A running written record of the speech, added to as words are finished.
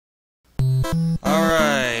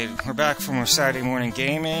Alright, we're back from our Saturday morning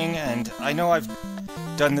gaming, and I know I've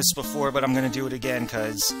done this before, but I'm gonna do it again,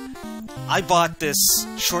 because I bought this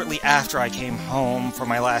shortly after I came home from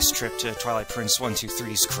my last trip to Twilight Prince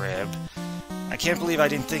 123's crib. I can't believe I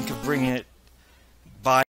didn't think of bringing it,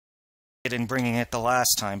 buying it and bringing it the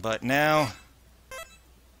last time, but now...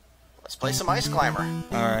 Let's play some Ice Climber.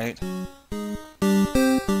 Alright.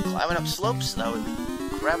 Climbing up slopes, though,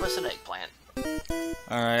 we grab us an eggplant.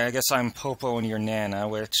 Alright, I guess I'm Popo and your Nana,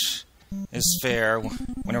 which is fair.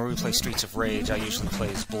 Whenever we play Streets of Rage, I usually play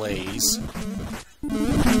as Blaze. To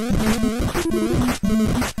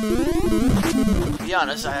be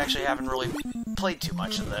honest, I actually haven't really played too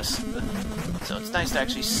much of this. So it's nice to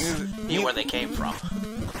actually see where they came from.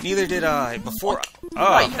 Neither did I. Before...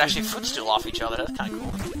 Oh, you can actually footstool off each other. That's kind of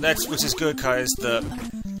cool. Which is good, because the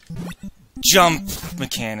jump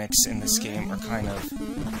mechanics in this game are kind of...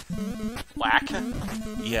 whack?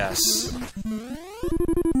 Yes.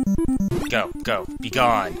 Go, go, be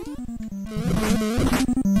gone.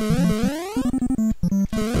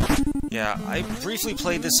 Yeah, I briefly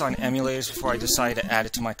played this on emulators before I decided to add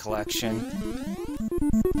it to my collection.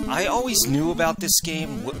 I always knew about this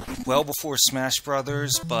game well before Smash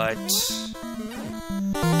Brothers, but...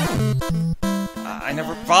 I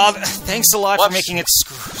never bothered. Thanks a lot for making it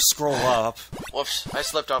scroll up. Whoops, I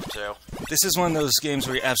slipped off too. This is one of those games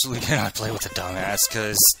where you absolutely cannot play with a dumbass,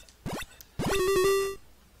 because...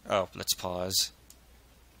 Oh, let's pause.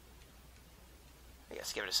 I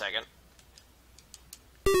guess give it a second.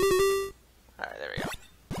 Alright, there we go.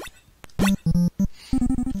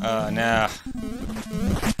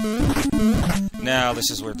 Now this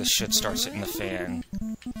is where the shit starts hitting the fan.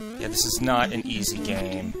 Yeah, this is not an easy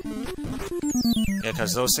game. Yeah,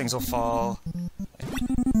 because those things will fall.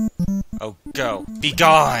 Oh, go. Be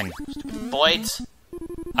gone! Stupid Boyds.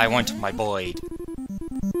 I want my Boyd.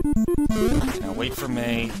 Now wait for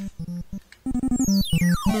me.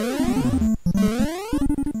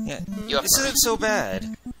 Yeah, this isn't so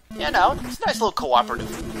bad. Yeah, no, it's a nice little cooperative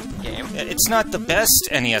game. Yeah, it's not the best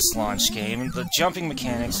NES launch game. The jumping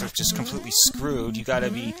mechanics are just completely screwed. You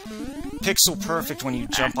gotta be pixel perfect when you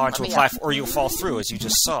jump onto a platform, or you'll fall through, as you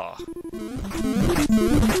just saw.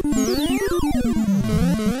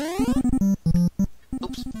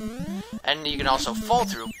 Oops. And you can also fall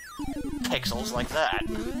through pixels like that.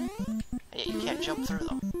 Yeah, you can't jump through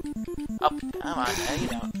them. Oh, come on, how you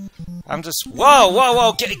doing? I'm just... Whoa, whoa,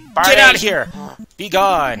 whoa! Get out of here! Be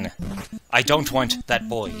gone! I don't want that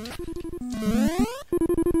Boyd.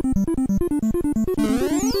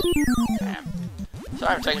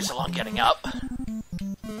 Sorry I'm taking so long getting up.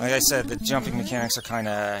 Like I said, the jumping mechanics are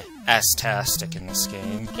kinda ass-tastic in this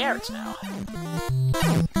game. Carrots now.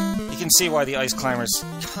 You can see why the Ice Climbers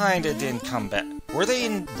kinda didn't come back. Were they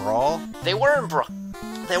in Brawl? They were in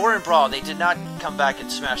Brawl. They did not come back in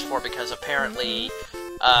Smash 4 because apparently,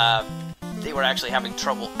 they were actually having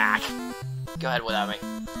trouble... Go ahead without me.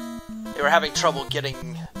 They were having trouble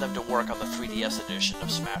getting them to work on the 3DS edition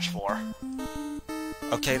of Smash 4.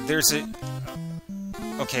 Okay, there's a...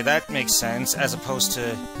 Okay, that makes sense, as opposed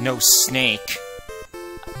to no Snake.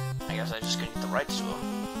 I guess I just couldn't get the rights to him.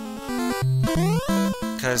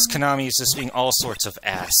 Because Konami is just being all sorts of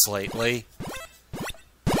ass lately.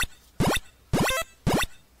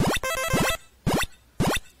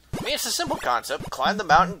 I mean, it's a simple concept. Climb the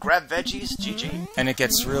mountain, grab veggies, GG. And it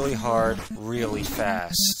gets really hard, really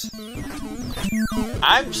fast.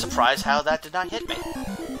 I'm surprised how that did not hit me.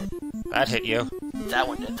 That hit you. That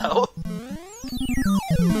one did, though.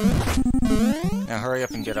 Now hurry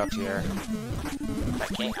up and get up here. I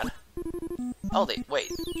can. Oh,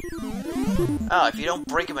 wait. Oh, if you don't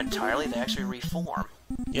break them entirely, they actually reform.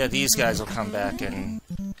 Yeah, these guys will come back and...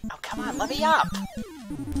 Oh, come on, let me up!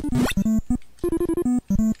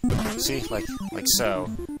 See? Like so.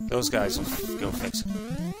 Those guys will go fix it.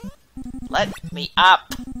 Let me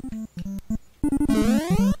up!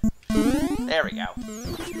 There we go.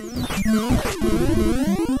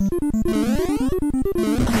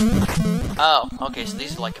 Oh, okay, so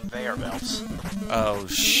these are like conveyor belts. Oh,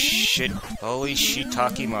 shit. Holy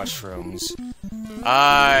shiitake mushrooms.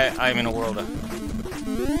 I'm in a world of...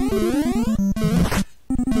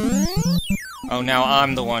 Oh, now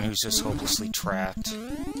I'm the one who's just hopelessly trapped.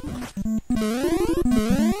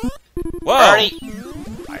 Whoa! Birdie.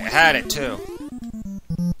 I had it, too.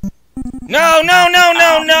 No, no, no,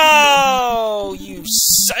 no, no! You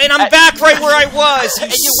and I'm back right where I was, you,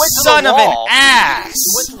 and you went to son the of an wall. ass!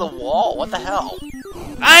 You went to the wall? What the hell?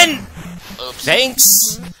 And... Oops.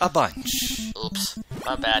 Thanks a bunch. Oops.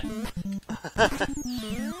 My bad.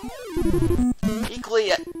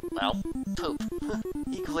 Equally, well, poop.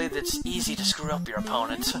 equally it's easy to screw up your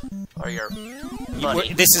opponent. Or your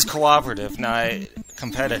buddy. This is cooperative, not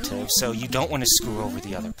competitive, so you don't want to screw over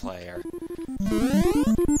the other player.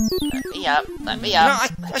 Let me up. Let me No,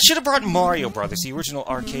 up. I should have brought Mario Brothers, the original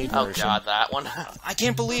arcade Oh version. god, that one. I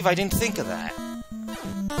can't believe I didn't think of that.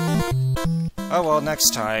 Oh well,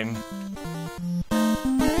 next time.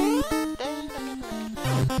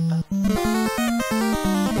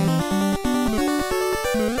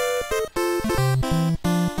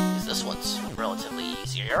 This one's relatively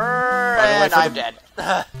easier. By the way, And for I'm the-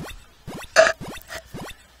 dead.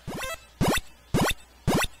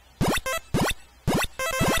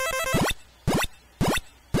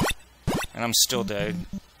 And I'm still dead.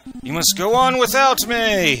 You must go on without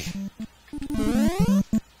me!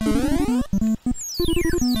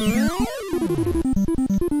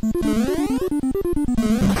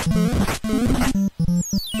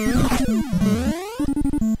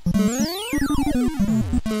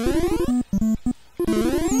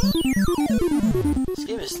 This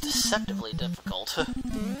game is deceptively difficult.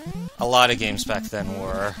 A lot of games back then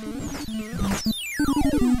were.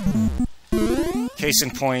 Case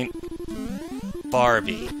in point,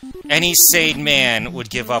 Barbie. Any sane man would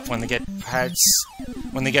give up when they get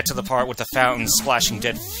to the part with the fountain splashing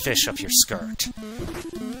dead fish up your skirt.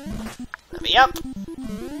 Let me up.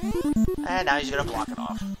 And now he's gonna block it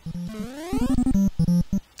off.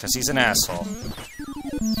 Because he's an asshole.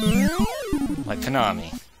 Like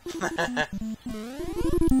Konami.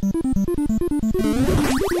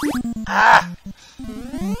 Ah!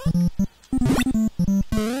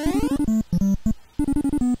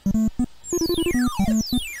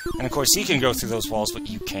 And of course he can go through those walls, but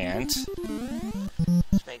you can't.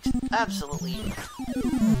 This makes absolutely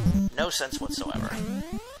no sense whatsoever.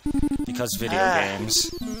 Because video games.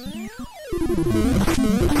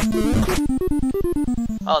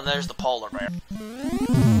 Oh, and there's the polar bear.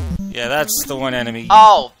 Yeah, that's the one enemy.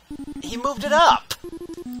 Oh! He moved it up!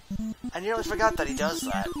 I nearly forgot that he does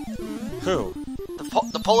that. Who?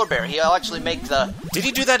 The polar bear, he'll actually make the... Did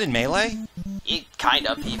he do that in Melee? He kind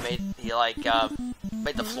of. He made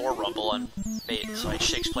the floor rumble and made it so he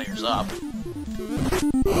shakes players up.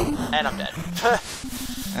 And I'm dead.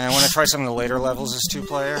 And I want to try some of the later levels as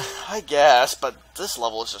two-player. I guess, but this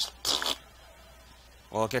level is just...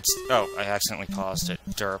 Well, it gets... Oh, I accidentally paused it.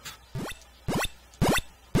 Derp.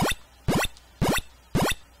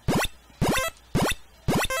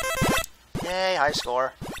 Yay, high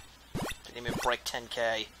score. Didn't even break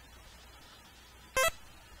 10k.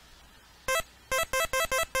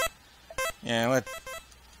 Yeah,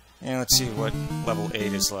 let's see what level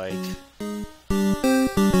 8 is like.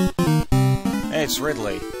 Hey, it's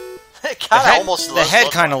Ridley. It kinda almost The looks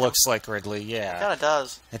head kind of like looks like Ridley, yeah. Kinda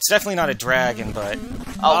does. It's definitely not a dragon, but...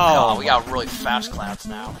 Oh god, we got really fast clouds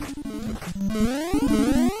now.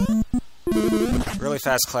 Really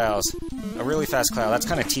fast clouds. A really fast cloud. That's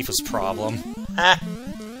kind of Tifa's problem.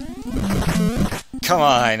 Come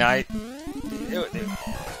on,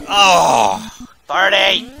 Oh!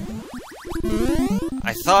 Party!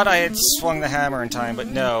 I thought I had swung the hammer in time, but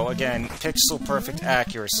no. Again, pixel perfect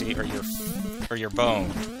accuracy, or your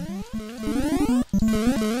bone.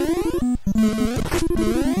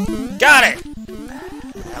 Got it!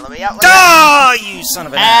 Let me out. Oh, you son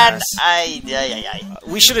of an ass!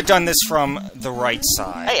 We should have done this from the right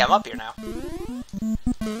side. Hey, I'm up here now.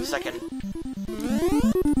 So I can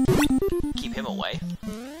keep him away.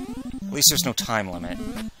 At least there's no time limit.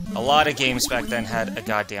 A lot of games back then had a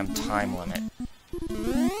goddamn time limit.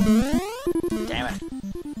 Damn it.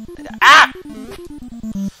 Ah!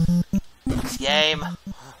 This game.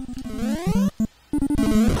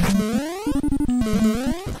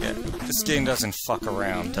 Yeah, this game doesn't fuck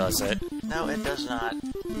around, does it? No, it does not.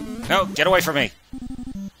 No, get away from me!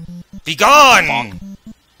 Be gone!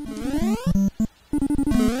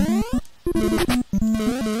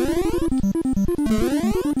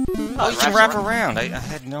 Oh, you can wrap around. I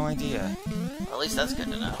had no idea. Well, at least that's good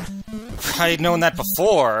to know. If I had known that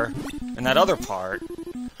before, in that other part.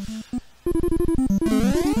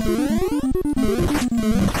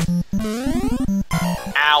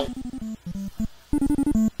 Ow!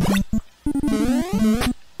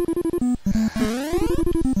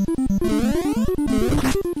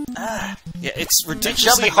 Yeah, it's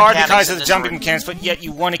ridiculously hard because of the jumping mechanics, but yet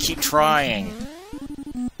you want to keep trying.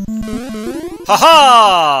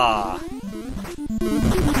 Ha-ha!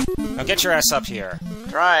 Now get your ass up here.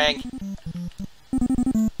 Trying.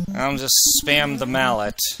 I'll just spam the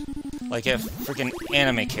mallet like a freaking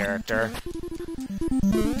anime character.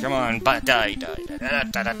 Come on, die.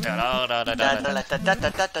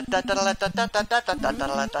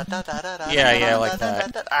 Yeah, like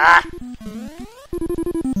that. Ah!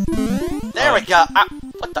 There we go! Ah,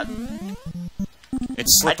 what the?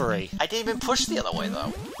 It's slippery. I didn't even push the other way,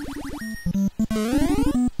 though.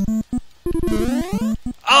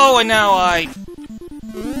 Oh, and now I...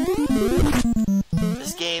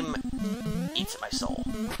 This game eats at my soul.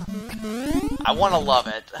 I want to love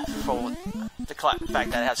it for the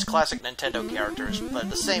fact that it has classic Nintendo characters, but at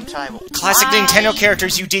the same time... Classic Nintendo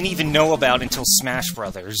characters you didn't even know about until Smash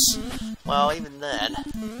Brothers. Well, even then.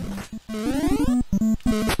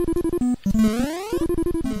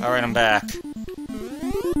 Alright, I'm back.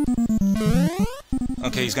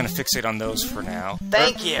 Okay, he's gonna fixate on those for now.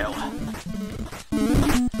 Thank you!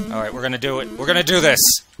 Alright, we're gonna do it. We're gonna do this!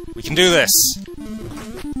 We can do this!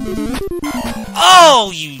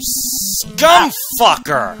 Oh, you scum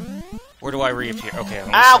fucker! Where do I reappear? Okay,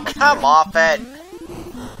 ow, come off it!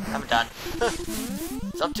 I'm done.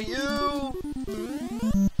 It's up to you!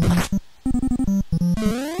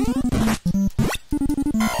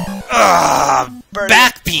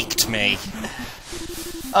 Backbeaked me!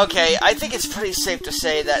 Okay, I think it's pretty safe to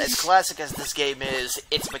say that as classic as this game is,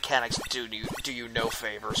 its mechanics do you no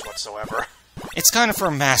favors whatsoever. It's kind of for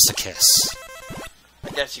masochists.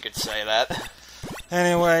 I guess you could say that.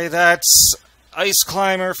 Anyway, that's Ice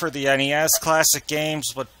Climber for the NES classic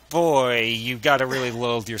games, but boy, you gotta really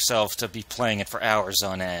loathe yourself to be playing it for hours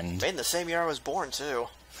on end. Made in the same year I was born, too.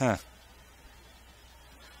 Huh.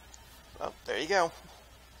 Well, there you go.